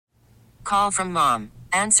call from mom.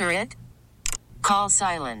 Answer it. Call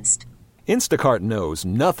silenced. Instacart knows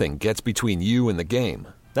nothing gets between you and the game.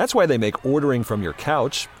 That's why they make ordering from your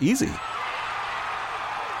couch easy.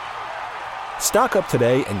 Stock up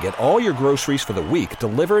today and get all your groceries for the week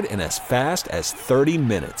delivered in as fast as 30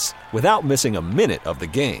 minutes without missing a minute of the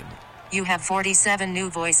game. You have 47 new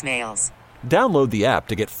voicemails. Download the app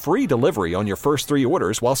to get free delivery on your first 3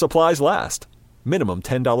 orders while supplies last. Minimum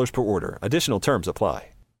 $10 per order. Additional terms apply.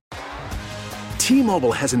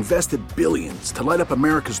 T-Mobile has invested billions to light up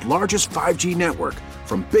America's largest 5G network,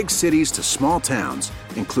 from big cities to small towns,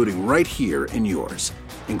 including right here in yours.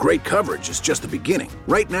 And great coverage is just the beginning.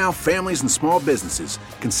 Right now, families and small businesses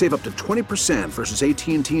can save up to 20% versus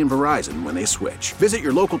AT&T and Verizon when they switch. Visit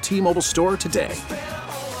your local T-Mobile store today.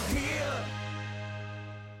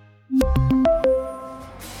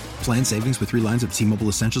 Plan savings with 3 lines of T-Mobile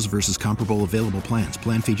Essentials versus comparable available plans.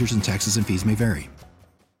 Plan features and taxes and fees may vary.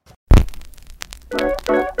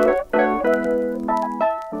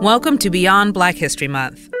 Welcome to Beyond Black History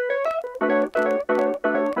Month.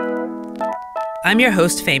 I'm your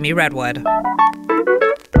host, Femi Redwood.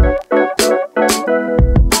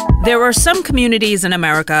 There are some communities in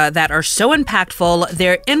America that are so impactful,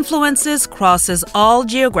 their influences crosses all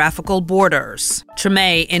geographical borders.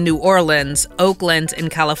 Treme in New Orleans, Oakland in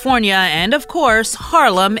California, and of course,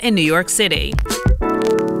 Harlem in New York City.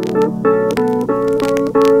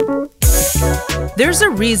 There's a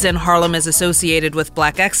reason Harlem is associated with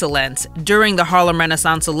Black excellence. During the Harlem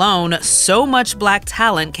Renaissance alone, so much Black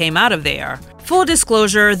talent came out of there. Full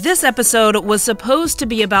disclosure, this episode was supposed to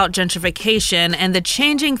be about gentrification and the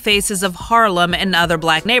changing faces of Harlem and other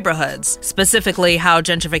Black neighborhoods, specifically how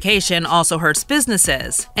gentrification also hurts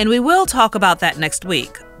businesses. And we will talk about that next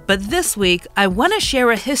week. But this week, I want to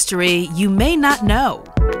share a history you may not know.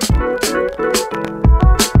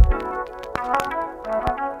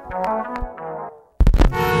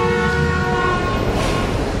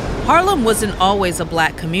 Harlem wasn't always a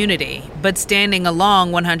Black community, but standing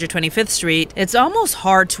along 125th Street, it's almost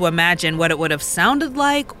hard to imagine what it would have sounded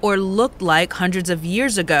like or looked like hundreds of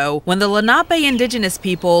years ago when the Lenape indigenous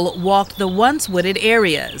people walked the once wooded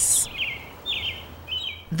areas.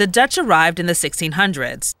 The Dutch arrived in the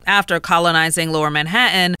 1600s. After colonizing Lower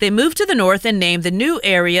Manhattan, they moved to the north and named the new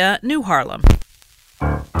area New Harlem.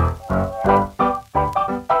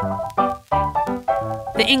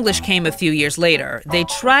 The English came a few years later. They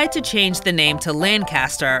tried to change the name to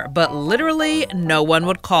Lancaster, but literally no one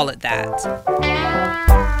would call it that.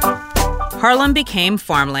 Harlem became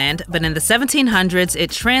farmland, but in the 1700s it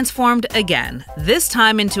transformed again, this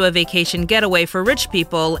time into a vacation getaway for rich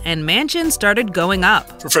people, and mansions started going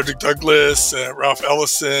up. For Frederick Douglass, Ralph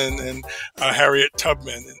Ellison, and Harriet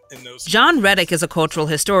Tubman. In those. John Reddick is a cultural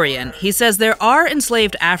historian. He says there are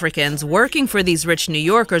enslaved Africans working for these rich New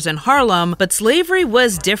Yorkers in Harlem, but slavery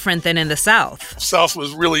was different than in the South. South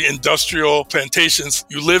was really industrial plantations.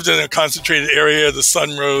 You lived in a concentrated area, the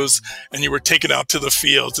sun rose, and you were taken out to the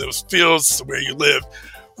fields. It was fields where you lived.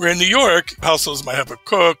 Where in New York, households might have a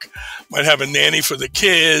cook, might have a nanny for the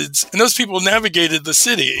kids, and those people navigated the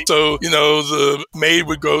city. So, the maid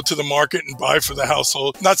would go to the market and buy for the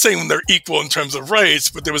household. Not saying they're equal in terms of rights,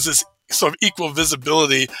 but there was this sort of equal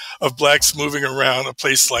visibility of Blacks moving around a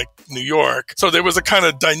place like New York. So there was a kind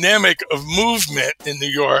of dynamic of movement in New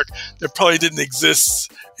York that probably didn't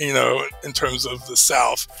exist, in terms of the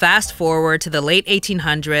South. Fast forward to the late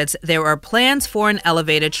 1800s, there are plans for an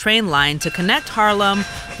elevated train line to connect Harlem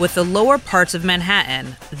with the lower parts of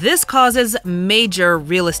Manhattan. This causes major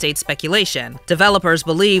real estate speculation. Developers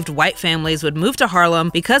believed white families would move to Harlem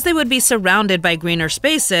because they would be surrounded by greener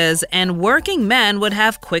spaces and working men would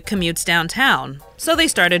have quick commutes downtown. So they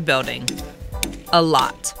started building. A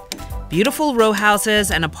lot. Beautiful row houses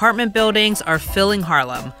and apartment buildings are filling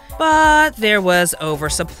Harlem. But there was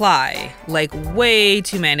oversupply, like way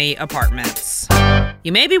too many apartments.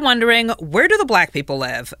 You may be wondering, where do the Black people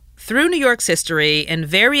live? Through New York's history, in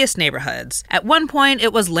various neighborhoods. At one point,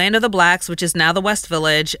 it was Land of the Blacks, which is now the West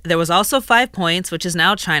Village. There was also 5 Points, which is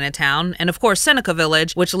now Chinatown. And of course, Seneca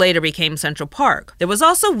Village, which later became Central Park. There was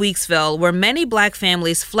also Weeksville, where many Black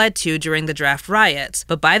families fled to during the draft riots.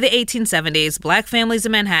 But by the 1870s, Black families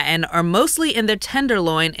in Manhattan are mostly in their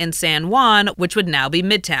Tenderloin in San Juan, which would now be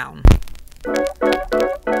Midtown.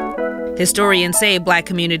 Historians say Black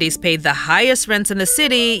communities paid the highest rents in the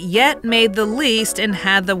city, yet made the least and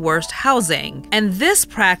had the worst housing. And this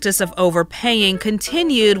practice of overpaying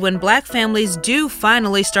continued when Black families do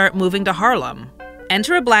finally start moving to Harlem.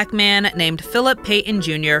 Enter a Black man named Philip Payton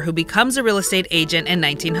Jr., who becomes a real estate agent in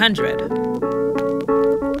 1900.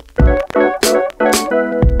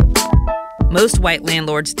 Most white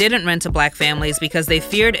landlords didn't rent to black families because they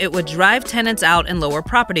feared it would drive tenants out and lower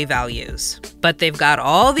property values. But they've got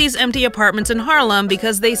all these empty apartments in Harlem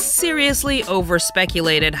because they seriously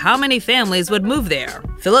over-speculated how many families would move there.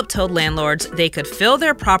 Philip told landlords they could fill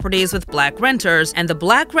their properties with black renters, and the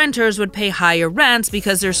black renters would pay higher rents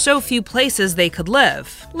because there's so few places they could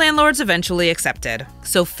live. Landlords eventually accepted.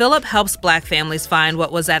 So Philip helps black families find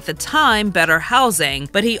what was at the time better housing,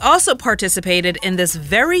 but he also participated in this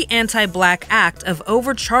very anti-black act of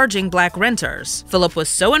overcharging black renters. Philip was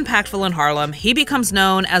so impactful in Harlem, he becomes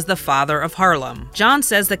known as the father of Harlem. John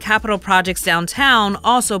says the capital projects downtown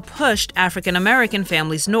also pushed African American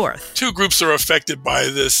families north. Two groups are affected by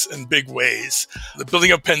this in big ways. The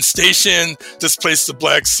building of Penn Station displaced the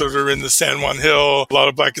blacks that are in the San Juan Hill. A lot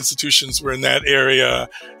of black institutions were in that area,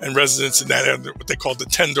 and residents in that area, what they call the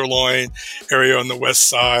Tenderloin area on the west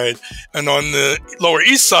side. And on the Lower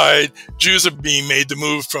East Side, Jews are being made to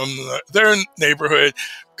move from their neighborhood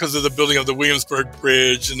because of the building of the Williamsburg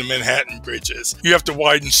Bridge and the Manhattan bridges. You have to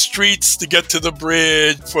widen streets to get to the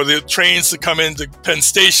bridge. For the trains to come into Penn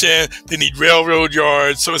Station, they need railroad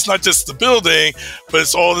yards. So it's not just the building, but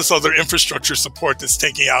it's all this other infrastructure support that's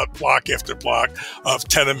taking out block after block of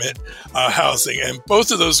tenement housing. And both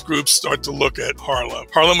of those groups start to look at Harlem.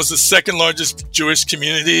 Harlem was the second largest Jewish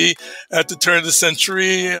community at the turn of the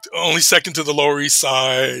century, only second to the Lower East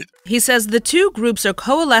Side. He says the two groups are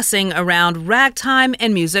coalescing around ragtime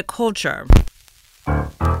and music culture.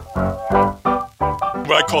 What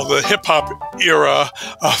I call the hip-hop era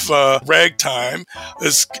of ragtime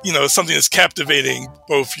is, something that's captivating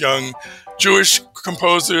both young Jewish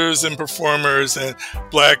composers and performers and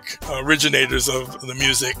black originators of the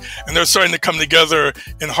music. And they're starting to come together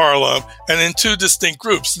in Harlem and in two distinct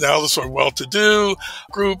groups. Now the sort of well-to-do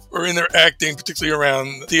group are interacting, particularly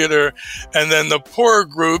around theater. And then the poorer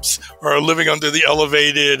groups are living under the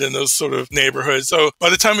elevated and those sort of neighborhoods. So by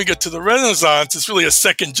the time we get to the Renaissance, it's really a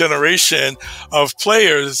second generation of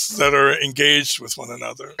players that are engaged with one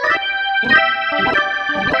another.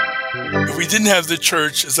 If we didn't have the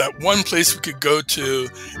church as that one place we could go to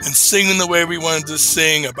and sing in the way we wanted to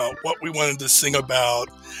sing about what we wanted to sing about,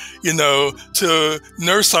 to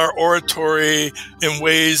nurse our oratory in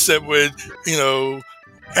ways that would,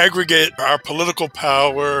 aggregate our political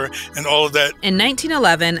power and all of that. In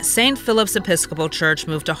 1911, St. Philip's Episcopal Church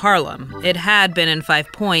moved to Harlem. It had been in Five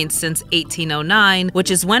Points since 1809, which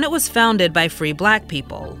is when it was founded by free black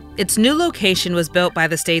people. Its new location was built by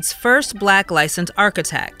the state's first black licensed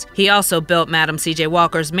architect. He also built Madam C.J.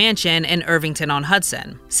 Walker's mansion in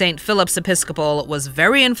Irvington-on-Hudson. St. Philip's Episcopal was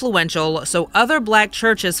very influential, so other black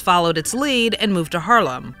churches followed its lead and moved to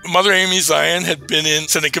Harlem. Mother Amy Zion had been in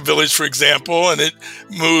Seneca Village, for example, and it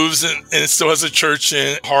moves and it still has a church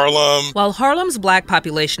in Harlem. While Harlem's black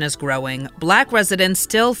population is growing, black residents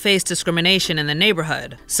still face discrimination in the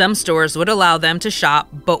neighborhood. Some stores would allow them to shop,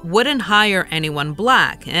 but wouldn't hire anyone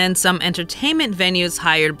black, and some entertainment venues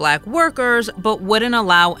hired black workers, but wouldn't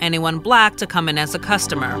allow anyone black to come in as a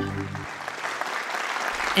customer.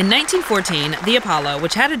 In 1914, the Apollo,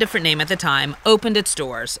 which had a different name at the time, opened its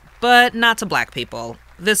doors, but not to black people.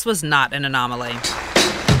 This was not an anomaly.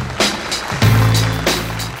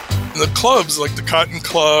 The clubs, like the Cotton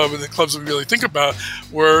Club and the clubs we really think about,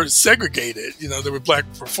 were segregated. There were black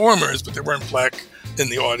performers, but they weren't black in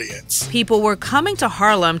the audience. People were coming to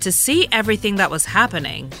Harlem to see everything that was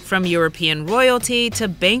happening, from European royalty to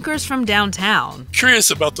bankers from downtown. Curious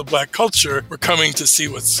about the black culture, were coming to see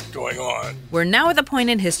what's going on. We're now at the point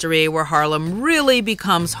in history where Harlem really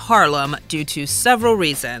becomes Harlem due to several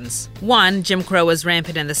reasons. One, Jim Crow is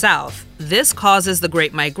rampant in the South. This causes the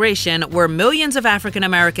Great Migration, where millions of African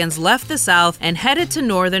Americans left the South and headed to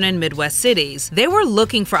northern and Midwest cities. They were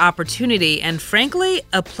looking for opportunity and, frankly,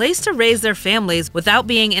 a place to raise their families without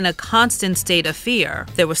being in a constant state of fear.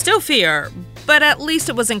 There was still fear, but at least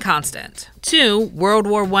it wasn't constant. 2, World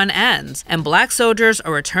War I ends, and black soldiers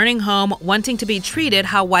are returning home wanting to be treated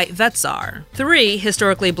how white vets are. 3,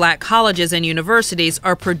 historically black colleges and universities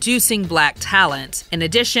are producing black talent. In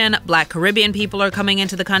addition, black Caribbean people are coming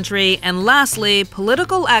into the country. And lastly,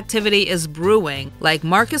 political activity is brewing, like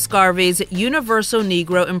Marcus Garvey's Universal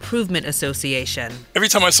Negro Improvement Association. Every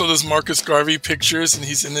time I saw those Marcus Garvey pictures and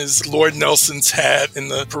he's in his Lord Nelson's hat in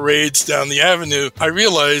the parades down the avenue, I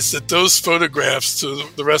realized that those photographs to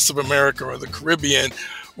the rest of America or the Caribbean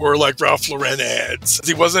were like Ralph Lauren ads.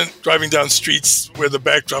 He wasn't driving down streets where the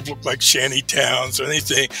backdrop looked like shanty towns or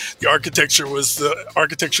anything. The architecture was the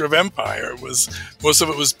architecture of empire. Most of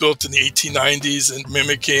it was built in the 1890s and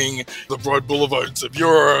mimicking the broad boulevards of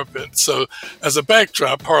Europe. And so as a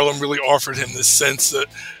backdrop, Harlem really offered him this sense that,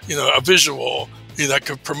 a visual that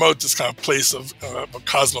could promote this kind of place of a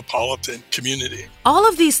cosmopolitan community. All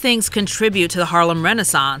of these things contribute to the Harlem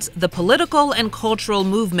Renaissance, the political and cultural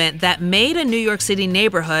movement that made a New York City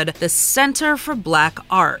neighborhood the center for Black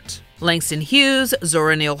art. Langston Hughes,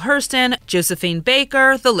 Zora Neale Hurston, Josephine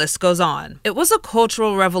Baker, the list goes on. It was a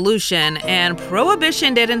cultural revolution, and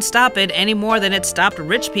Prohibition didn't stop it any more than it stopped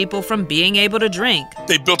rich people from being able to drink.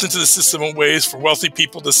 They built into the system of ways for wealthy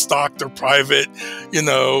people to stock their private,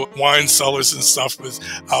 wine cellars and stuff with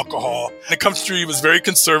alcohol. And the country was very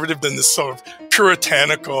conservative in this sort of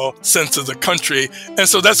puritanical sense of the country. And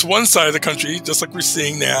so that's one side of the country, just like we're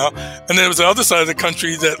seeing now. And then there was the other side of the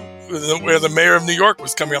country where the mayor of New York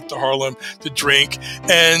was coming up to Harlem to drink,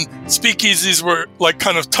 and speakeasies were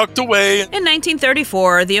kind of tucked away. In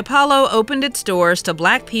 1934, the Apollo opened its doors to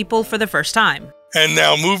Black people for the first time. And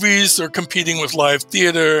now movies are competing with live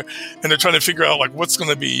theater, and they're trying to figure out what's going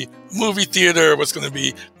to be movie theater, what's going to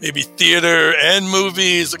be maybe theater and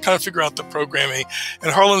movies, to kind of figure out the programming.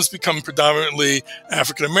 And Harlem's become predominantly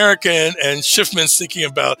African American, and Schiffman's thinking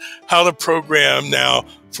about how to program now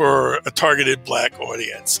for a targeted Black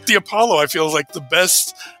audience. The Apollo, I feel, is like the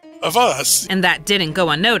best of us. And that didn't go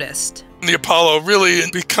unnoticed. The Apollo really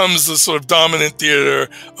becomes the sort of dominant theater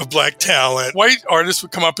of Black talent. White artists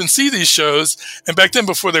would come up and see these shows. And back then,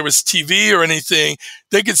 before there was TV or anything,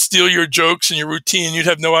 they could steal your jokes and your routine. You'd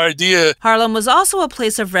have no idea. Harlem was also a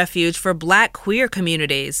place of refuge for Black queer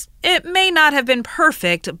communities. It may not have been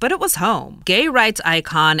perfect, but it was home. Gay rights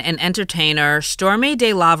icon and entertainer Stormy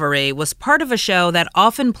DeLavery was part of a show that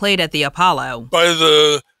often played at the Apollo. By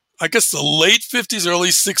the late 50s, early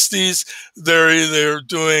 60s,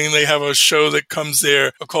 they have a show that comes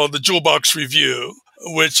there called the Jewel Box Review,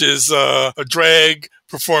 which is a drag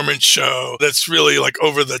performance show that's really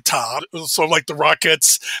over the top. It was sort of like the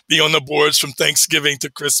Rockettes being on the boards from Thanksgiving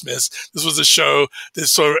to Christmas. This was a show that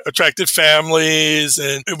sort of attracted families,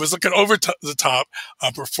 and it was an over the top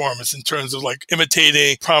performance in terms of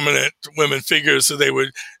imitating prominent women figures. So they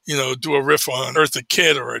would do a riff on Eartha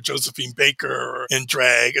Kitt or a Josephine Baker in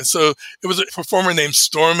drag. And so it was a performer named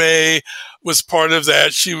Stormy was part of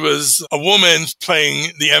that. She was a woman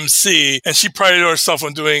playing the MC, and she prided herself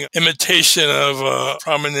on doing imitation of a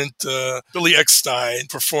prominent Billy Eckstine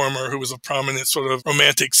performer who was a prominent sort of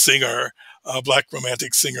romantic singer, Black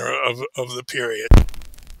romantic singer of the period.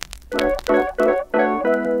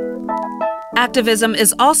 Activism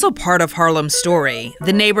is also part of Harlem's story.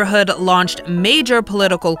 The neighborhood launched major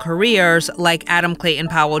political careers like Adam Clayton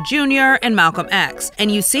Powell Jr. and Malcolm X.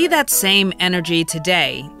 And you see that same energy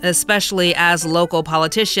today, especially as local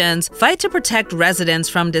politicians fight to protect residents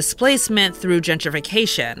from displacement through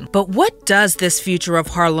gentrification. But what does this future of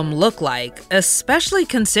Harlem look like, especially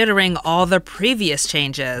considering all the previous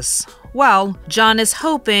changes? Well, John is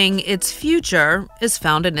hoping its future is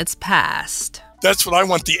found in its past. That's what I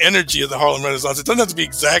want, the energy of the Harlem Renaissance. It doesn't have to be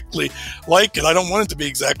exactly like it. I don't want it to be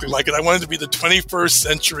exactly like it. I want it to be the 21st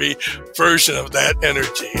century version of that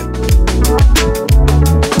energy.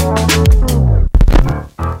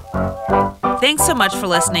 Thanks so much for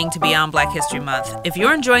listening to Beyond Black History Month. If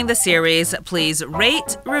you're enjoying the series, please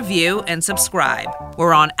rate, review, and subscribe.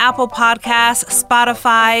 We're on Apple Podcasts,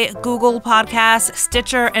 Spotify, Google Podcasts,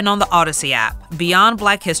 Stitcher, and on the Odyssey app. Beyond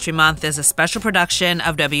Black History Month is a special production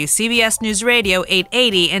of WCBS News Radio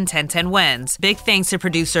 880 and 1010 WINS. Big thanks to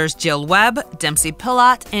producers Jill Webb, Dempsey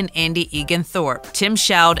Pillot, and Andy Egan Thorpe. Tim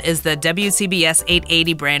Sheld is the WCBS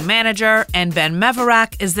 880 brand manager, and Ben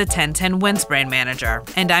Meverak is the 1010 WINS brand manager.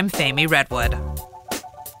 And I'm Femi Redwood.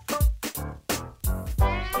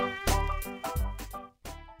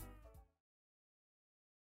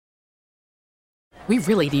 We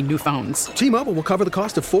really need new phones. T-Mobile will cover the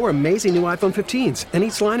cost of 4 amazing new iPhone 15s, and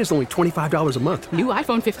each line is only $25 a month. New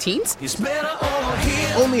iPhone 15s? It's better over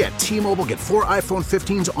here. Only at T-Mobile, get 4 iPhone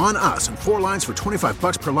 15s on us and 4 lines for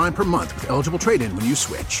 $25 per line per month with eligible trade-in when you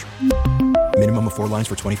switch. Minimum of 4 lines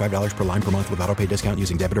for $25 per line per month with autopay discount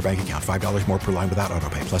using debit or bank account. $5 more per line without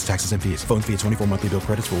autopay, plus taxes and fees. Phone fee at 24 monthly bill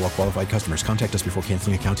credits for well-qualified customers. Contact us before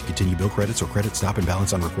canceling account to continue bill credits or credit stop and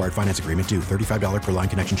balance on required finance agreement due. $35 per line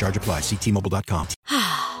connection charge applies. See T-Mobile.com.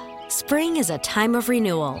 Spring is a time of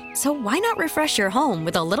renewal, so why not refresh your home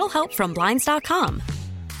with a little help from Blinds.com?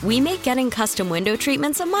 We make getting custom window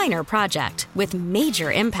treatments a minor project with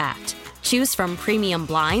major impact. Choose from premium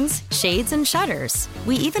blinds, shades, and shutters.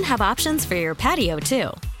 We even have options for your patio,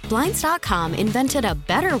 too. Blinds.com invented a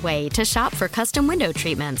better way to shop for custom window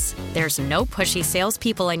treatments. There's no pushy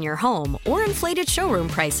salespeople in your home or inflated showroom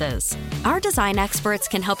prices. Our design experts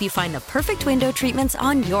can help you find the perfect window treatments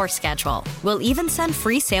on your schedule. We'll even send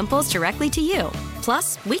free samples directly to you.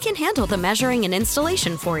 Plus, we can handle the measuring and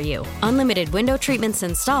installation for you. Unlimited window treatments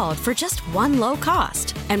installed for just one low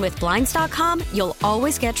cost. And with Blinds.com, you'll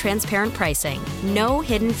always get transparent pricing. No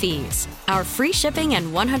hidden fees. Our free shipping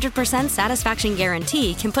and 100% satisfaction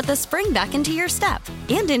guarantee can put the spring back into your step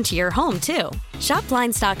and into your home, too. Shop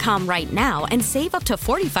Blinds.com right now and save up to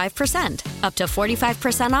 45%. Up to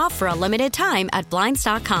 45% off for a limited time at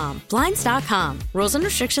Blinds.com. Blinds.com. Rules and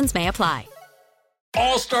restrictions may apply.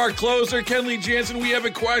 All-star closer Kenley Jansen, we have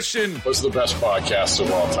a question. What's the best podcast of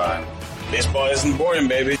all time? Baseball isn't boring,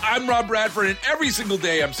 baby. I'm Rob Bradford, and every single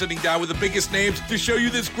day I'm sitting down with the biggest names to show you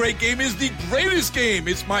this great game is the greatest game.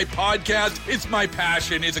 It's my podcast. It's my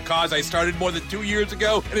passion. It's a cause I started more than 2 years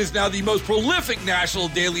ago and is now the most prolific national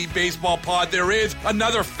daily baseball pod there is.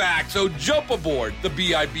 Another fact, so jump aboard the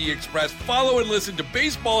BIB Express. Follow and listen to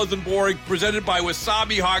Baseball Isn't Boring, presented by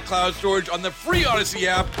Wasabi Hot Cloud Storage on the free Odyssey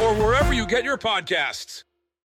app or wherever you get your podcasts.